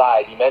brief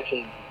aside. You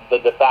mentioned the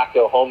de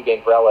facto home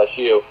game for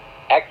LSU.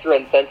 Extra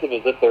incentive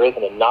is if there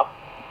isn't enough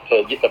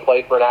to get to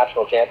play for a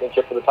national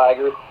championship for the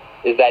Tigers,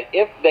 is that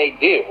if they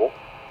do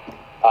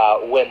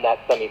win that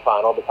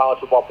semifinal, the College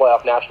Football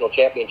Playoff National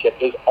Championship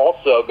is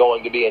also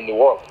going to be in New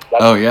Orleans.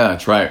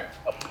 That's right.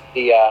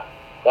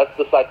 That's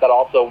the site that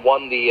also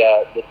won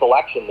the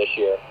selection this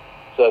year.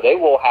 So they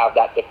will have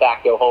that de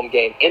facto home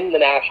game in the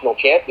national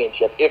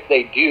championship if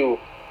they do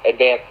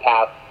advance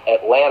past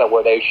Atlanta,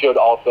 where they should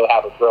also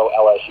have a pro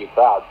LSU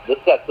crowd. This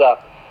sets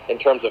up, in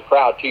terms of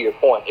crowd, to your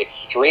point,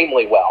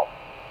 extremely well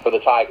for the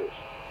Tigers.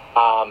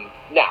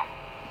 Now,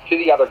 to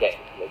the other games.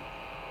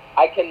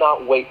 I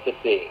cannot wait to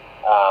see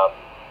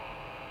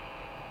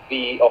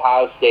the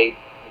Ohio State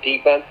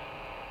defense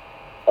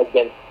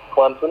against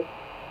Clemson.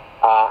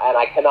 And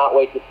I cannot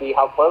wait to see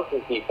how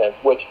Clemson's defense,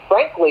 which,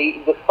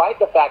 frankly, despite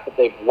the fact that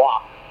they've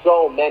lost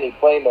so many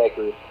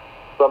playmakers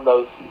from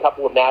those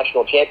couple of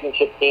national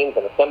championship teams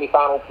and a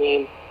semifinal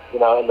team,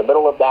 in the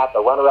middle of that,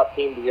 the runner-up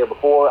team the year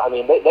before,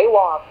 they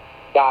lost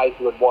guys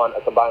who had won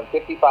a combined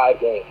 55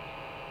 games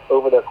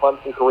over their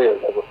Clemson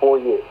careers over 4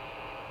 years.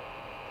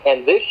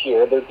 And this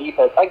year, their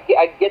defense,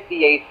 I get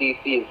the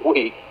ACC is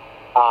weak,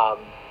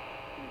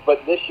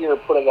 but this year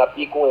putting up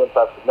equally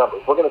impressive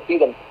numbers. We're going to see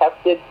them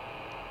tested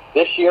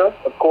this year,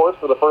 of course,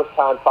 for the first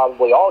time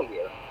probably all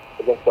year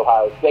against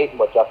Ohio State and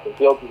what Justin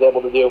Fields was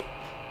able to do.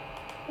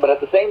 But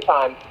at the same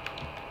time,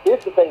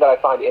 here's the thing that I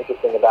find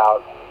interesting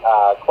about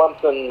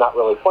Clemson not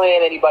really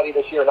playing anybody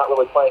this year, not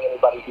really playing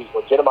anybody who's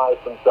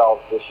legitimized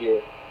themselves this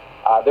year.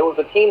 There was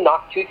a team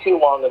not too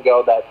long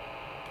ago that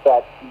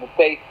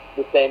faced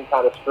the same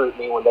kind of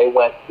scrutiny when they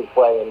went to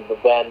play in the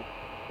then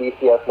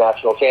BCS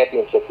National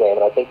Championship game.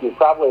 And I think you're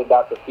probably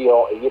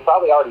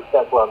already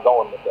sense where I'm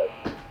going with this.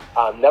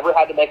 Never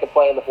had to make a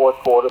play in the fourth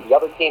quarter. The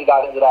other team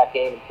got into that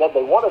game and said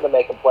they wanted to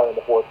make a play in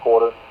the fourth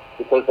quarter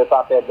because they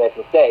thought they had made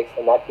mistakes,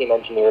 and that team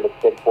engineered a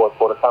big fourth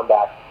quarter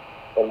comeback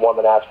and won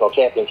the national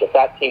championship.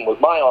 That team was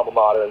my alma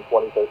mater in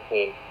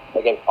 2013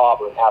 against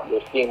Auburn after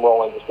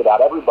steamrolling just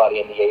about everybody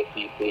in the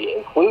ACC,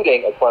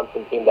 including a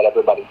Clemson team that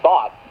everybody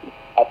thought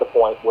at the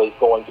point was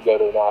going to go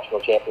to the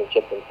national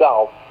championship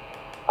themselves.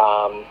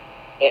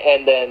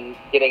 And then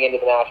getting into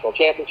the national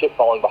championship,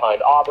 falling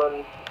behind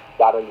Auburn,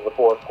 got into the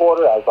fourth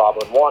quarter as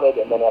Auburn wanted,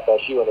 and then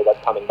FSU ended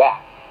up coming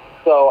back.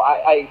 So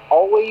I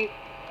always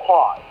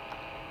pause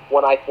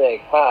when I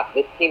think,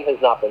 this team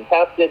has not been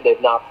tested.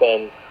 They've not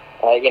been,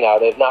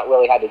 they've not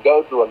really had to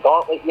go through a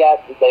gauntlet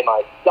yet. They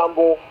might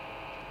stumble.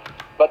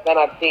 But then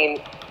I've seen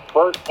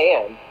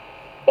firsthand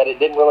that it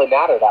didn't really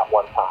matter that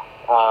one time.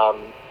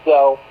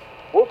 So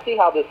we'll see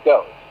how this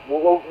goes.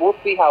 We'll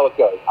see how it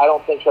goes. I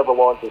don't think Trevor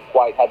Lawrence has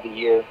quite had the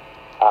year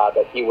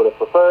that he would have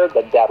preferred,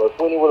 that Dabo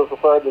Swinney would have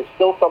preferred. There's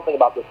still something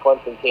about this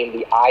Clemson team,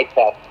 the eye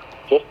test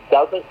just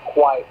doesn't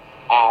quite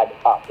add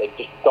up. They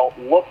just don't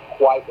look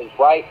quite as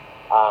right,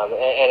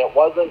 and it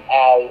wasn't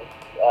as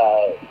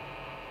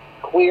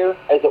clear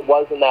as it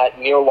was in that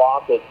near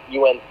loss at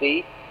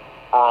UNC.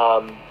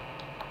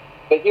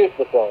 But here's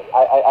the thing.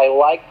 I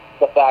like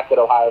the fact that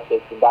Ohio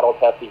State's been battle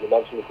tested. You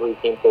mentioned the 3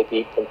 teams they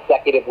beat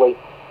consecutively.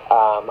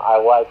 I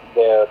like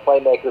their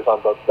playmakers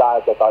on both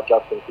sides. I thought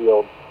Justin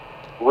Fields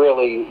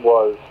really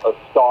was a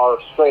star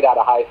straight out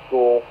of high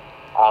school.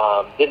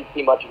 Didn't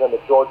see much of him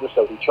at Georgia,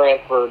 so he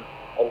transferred,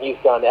 and he's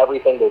done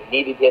everything they've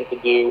needed him to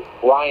do.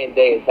 Ryan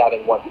Day is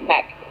having one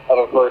heck of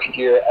a first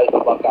year as the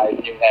Buckeyes'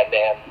 new head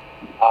man.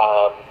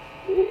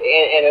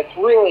 And it's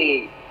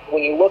really,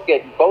 when you look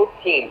at both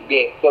teams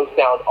being so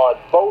sound on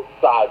both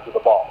sides of the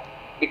ball,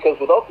 because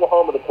with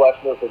Oklahoma, the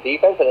question was the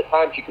defense, and at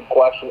times you could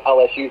question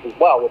LSU's as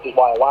well, which is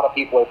why a lot of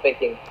people are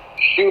thinking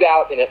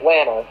shootout in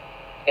Atlanta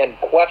and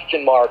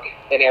question mark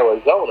in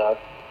Arizona,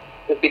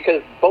 is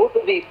because both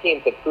of these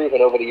teams have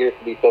proven over the years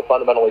to be so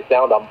fundamentally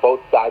sound on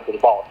both sides of the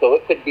ball. So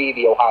it could be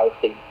the Ohio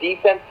State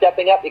defense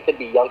stepping up. It could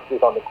be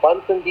youngsters on the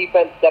Clemson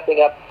defense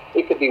stepping up.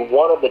 It could be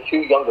one of the 2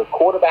 younger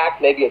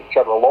quarterbacks. Maybe it's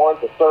Trevor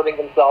Lawrence asserting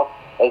himself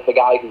as the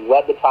guy who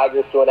led the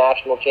Tigers to a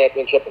national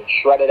championship and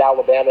shredded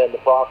Alabama in the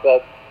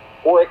process.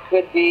 Or it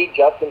could be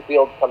Justin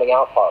Fields coming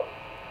out party.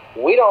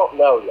 We don't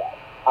know yet.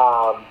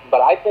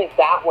 But I think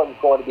that one's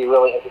going to be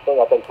really interesting.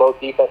 I think both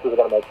defenses are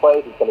going to make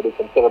plays. It's going to be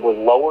considerably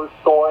lower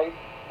scoring.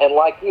 And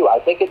like you, I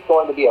think it's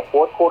going to be a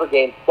fourth-quarter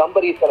game.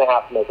 Somebody's going to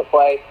have to make a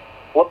play.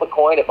 Flip a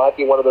coin. It might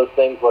be one of those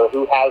things where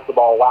who has the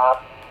ball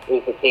last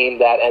is the team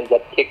that ends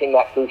up kicking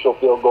that crucial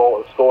field goal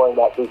or scoring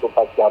that crucial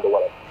touchdown to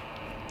win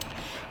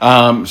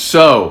it.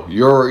 So,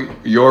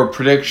 your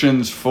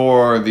predictions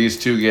for these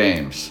 2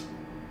 games?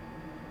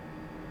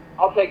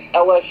 I'll take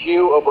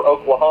LSU over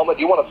Oklahoma.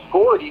 Do you want a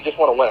score or do you just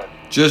want a winner?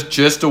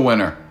 Just a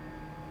winner.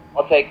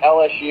 I'll take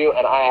LSU,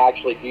 and I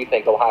actually do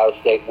think Ohio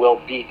State will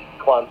beat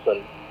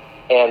Clemson.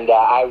 And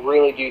I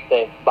really do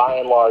think, by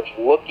and large,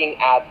 looking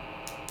at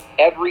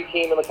every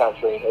team in the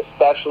country,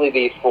 especially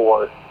these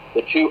 4,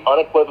 the 2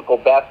 unequivocal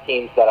best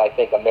teams that I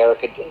think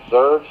America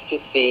deserves to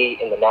see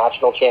in the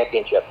national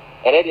championship.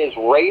 And it is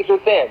razor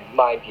thin,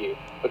 mind you,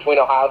 between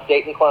Ohio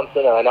State and Clemson.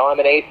 And I know I'm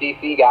an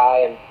ACC guy,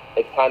 and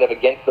it's kind of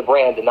against the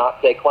brand to not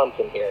say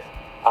Clemson here.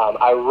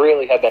 I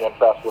really have been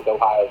impressed with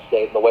Ohio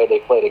State and the way they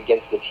played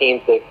against the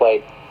teams they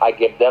played. I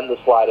give them the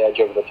slight edge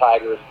over the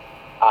Tigers.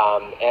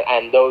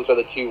 And those are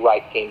the 2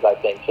 right teams, I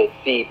think, to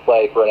see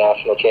play for a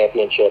national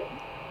championship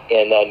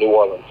in New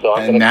Orleans. So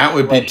and that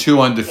would be 2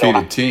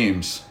 undefeated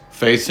teams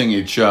facing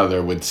each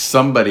other with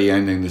somebody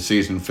ending the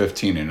season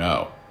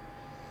 15-0.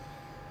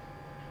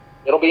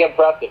 It'll be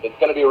impressive. It's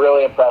going to be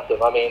really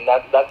impressive. I mean,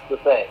 that's the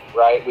thing,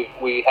 right?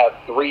 We have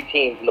 3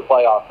 teams in the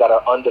playoffs that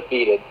are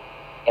undefeated,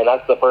 and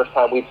that's the first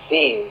time we've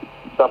seen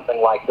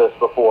something like this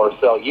before.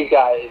 So you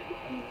guys,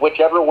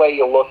 whichever way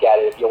you look at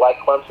it, if you like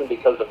Clemson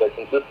because of their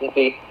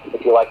consistency,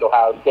 if you like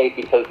Ohio State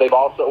because they've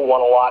also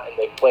won a lot and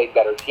they've played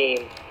better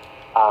teams,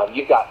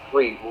 you've got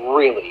 3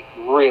 really,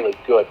 really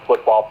good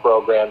football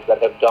programs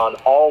that have done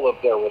all of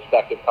their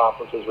respective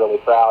conferences really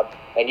proud,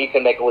 and you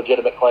can make a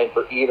legitimate claim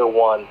for either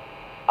one.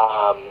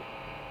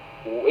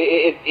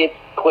 It's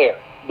clear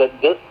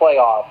that this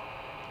playoff,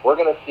 we're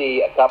going to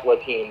see a couple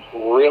of teams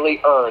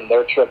really earn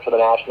their trip to the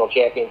national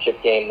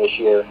championship game this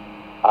year,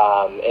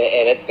 and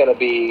it's going to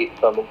be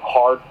some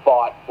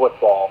hard-fought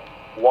football.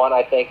 One,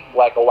 I think,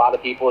 like a lot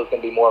of people, is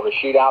going to be more of a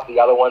shootout. The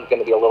other one's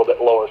going to be a little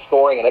bit lower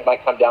scoring, and it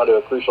might come down to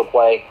a crucial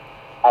play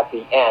at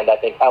the end. I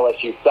think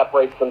LSU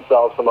separates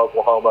themselves from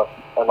Oklahoma,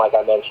 and like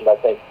I mentioned, I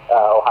think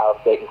Ohio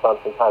State and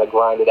Clemson kind of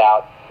grind it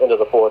out into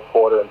the 4th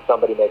quarter, and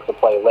somebody makes a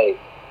play late.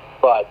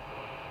 But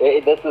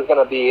this is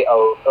going to be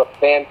a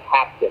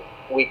fantastic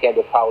weekend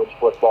of college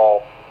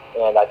football,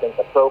 and I think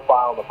the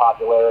profile and the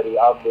popularity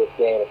of this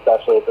game,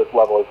 especially at this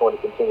level, is going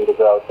to continue to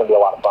grow. It's going to be a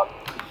lot of fun.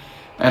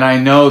 And I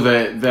know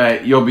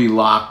that you'll be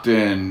locked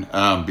in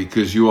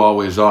because you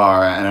always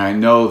are, and I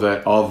know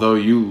that although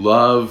you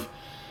love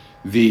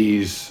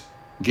these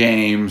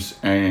games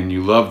and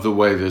you love the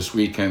way this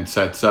weekend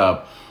sets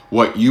up,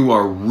 what you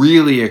are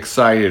really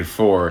excited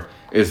for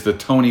is the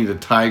Tony the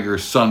Tiger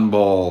Sun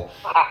Bowl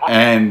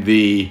and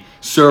the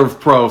Serve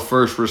Pro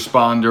First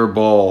Responder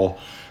Bowl.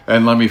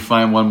 And let me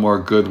find one more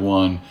good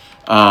one.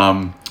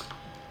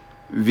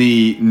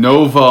 The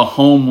Nova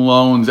Home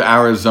Loans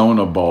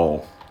Arizona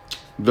Bowl.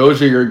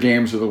 Those are your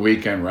games of the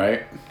weekend,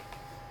 right?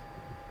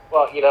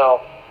 Well,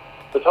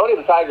 the Tony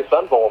the Tiger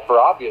Sun Bowl, for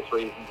obvious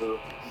reasons,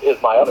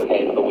 is my other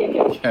game of the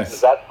weekend. Yes.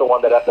 That's the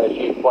one that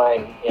FSU is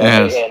playing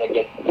in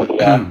against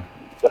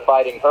the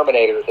Fighting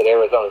Terminators at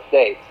Arizona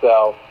State.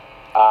 So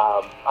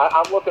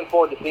I'm looking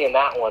forward to seeing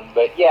that one.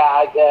 But yeah,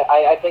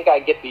 I think I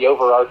get the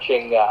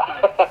overarching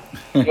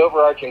the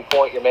overarching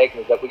point you're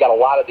making is that we got a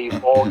lot of these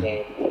bowl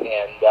games,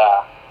 and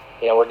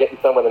we're getting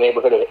somewhere in the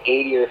neighborhood of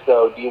 80 or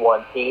so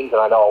D1 teams,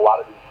 and I know a lot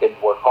of these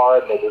kids work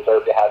hard and they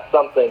deserve to have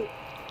something.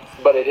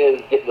 But it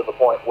is getting to the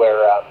point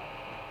where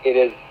it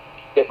is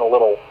getting a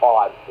little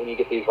odd when you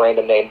get these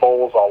random name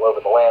bowls all over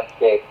the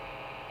landscape,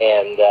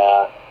 and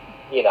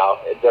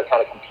they're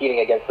kind of competing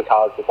against the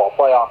college football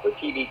playoff for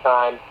TV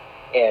time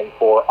and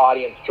for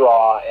audience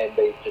draw, and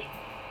they just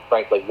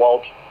frankly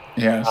won't.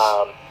 Yes.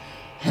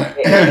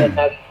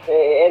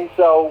 And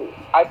so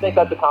I think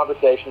that's a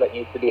conversation that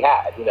needs to be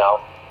had.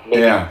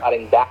 Maybe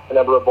cutting back the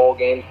number of bowl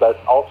games, but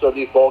also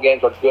these bowl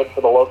games are good for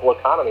the local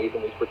economies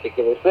in these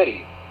particular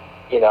cities.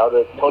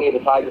 The Tony the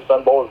Tiger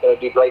Sun Bowl is going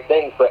to do great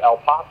things for El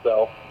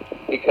Paso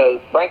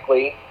because,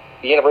 frankly,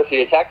 the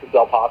University of Texas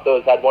El Paso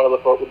has had one of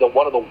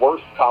the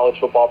worst college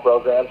football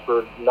programs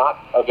for not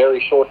a very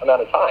short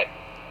amount of time.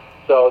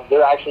 So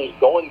there actually is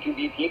going to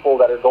be people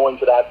that are going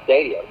to that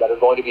stadium, that are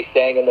going to be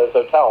staying in those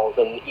hotels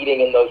and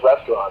eating in those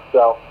restaurants.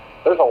 So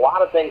there's a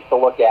lot of things to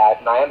look at,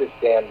 and I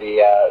understand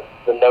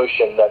the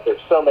notion that there's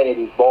so many of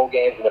these bowl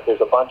games, and if there's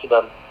a bunch of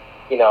them,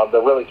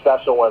 the really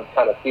special ones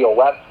kind of feel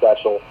less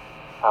special.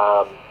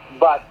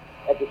 But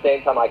at the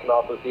same time, I can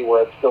also see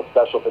where it's still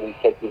special for these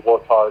kids who've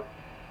worked hard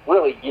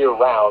really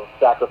year-round,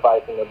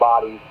 sacrificing their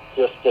bodies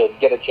just to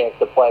get a chance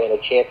to play in a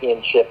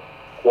championship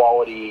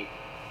quality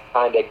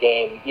kind of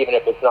game, even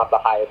if it's not the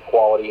highest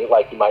quality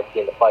like you might see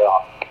in the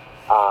playoffs.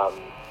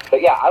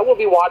 But yeah, I will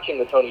be watching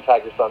the Tony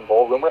Tiger Sun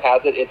Bowl. Rumor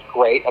has it it's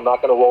great. I'm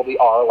not going to roll the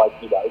R like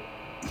he does.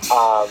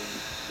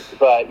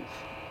 But,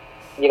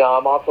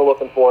 I'm also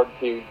looking forward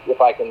to,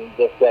 if I can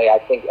just say, I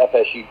think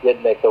FSU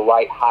did make the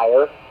right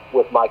hire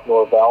with Mike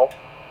Norvell,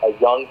 a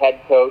young head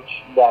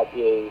coach that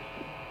is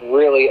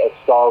really a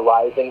star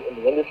rising in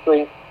the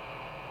industry.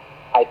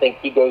 I think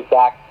he goes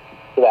back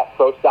to that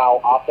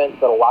pro-style offense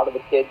that a lot of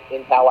the kids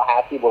in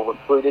Tallahassee were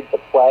recruited to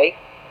play.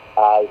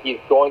 He's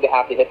going to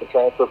have to hit the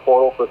transfer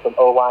portal for some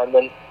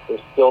O-linemen.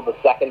 There's still the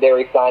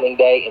secondary signing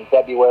day in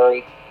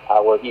February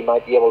where he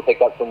might be able to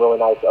pick up some really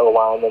nice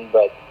O-linemen,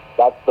 but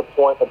that's the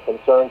point of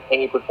concern.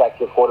 Can you protect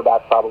your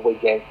quarterback, probably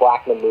James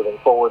Blackman, moving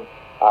forward?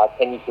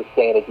 Can you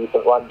sustain a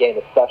decent run game,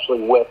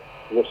 especially with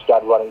your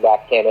stud running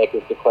back Cam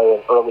Akers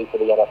declaring early for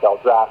the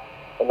NFL draft?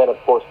 And then, of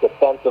course,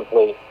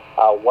 defensively,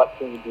 what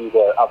can you do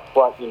there? Up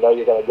front, you're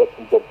going to get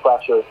some good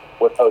pressure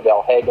with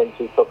Odell Haggins,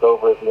 who took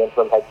over as the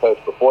interim head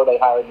coach before they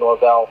hired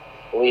Norvell,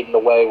 leading the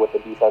way with the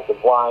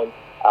defensive line.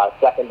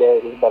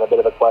 Secondary has been a bit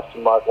of a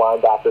question mark.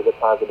 Linebackers at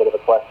times a bit of a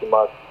question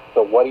mark.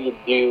 So what do you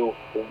do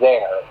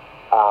there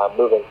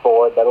moving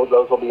forward?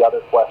 Those will be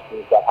other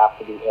questions that have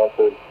to be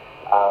answered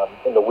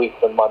in the weeks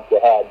and months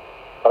ahead.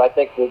 But I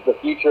think the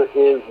future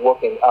is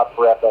looking up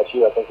for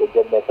FSU. I think they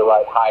did make the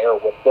right hire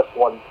with this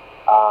one.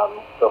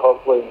 So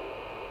hopefully,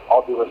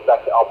 all due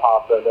respect to El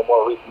Paso, and then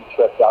more recent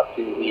trips out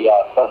to the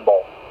Sun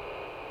Bowl.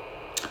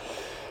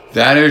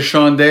 That is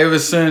Sean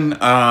Davison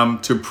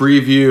to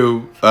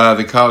preview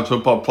the college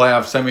football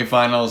playoff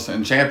semifinals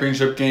and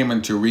championship game,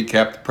 and to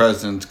recap the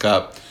President's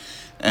Cup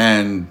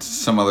and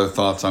some other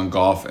thoughts on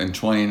golf in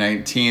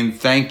 2019.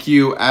 Thank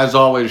you, as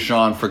always,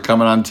 Sean, for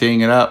coming on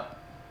Teeing It Up.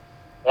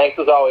 Thanks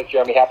as always,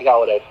 Jeremy. Happy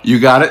holidays. You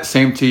got it.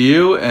 Same to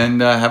you,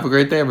 and have a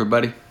great day,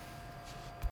 everybody.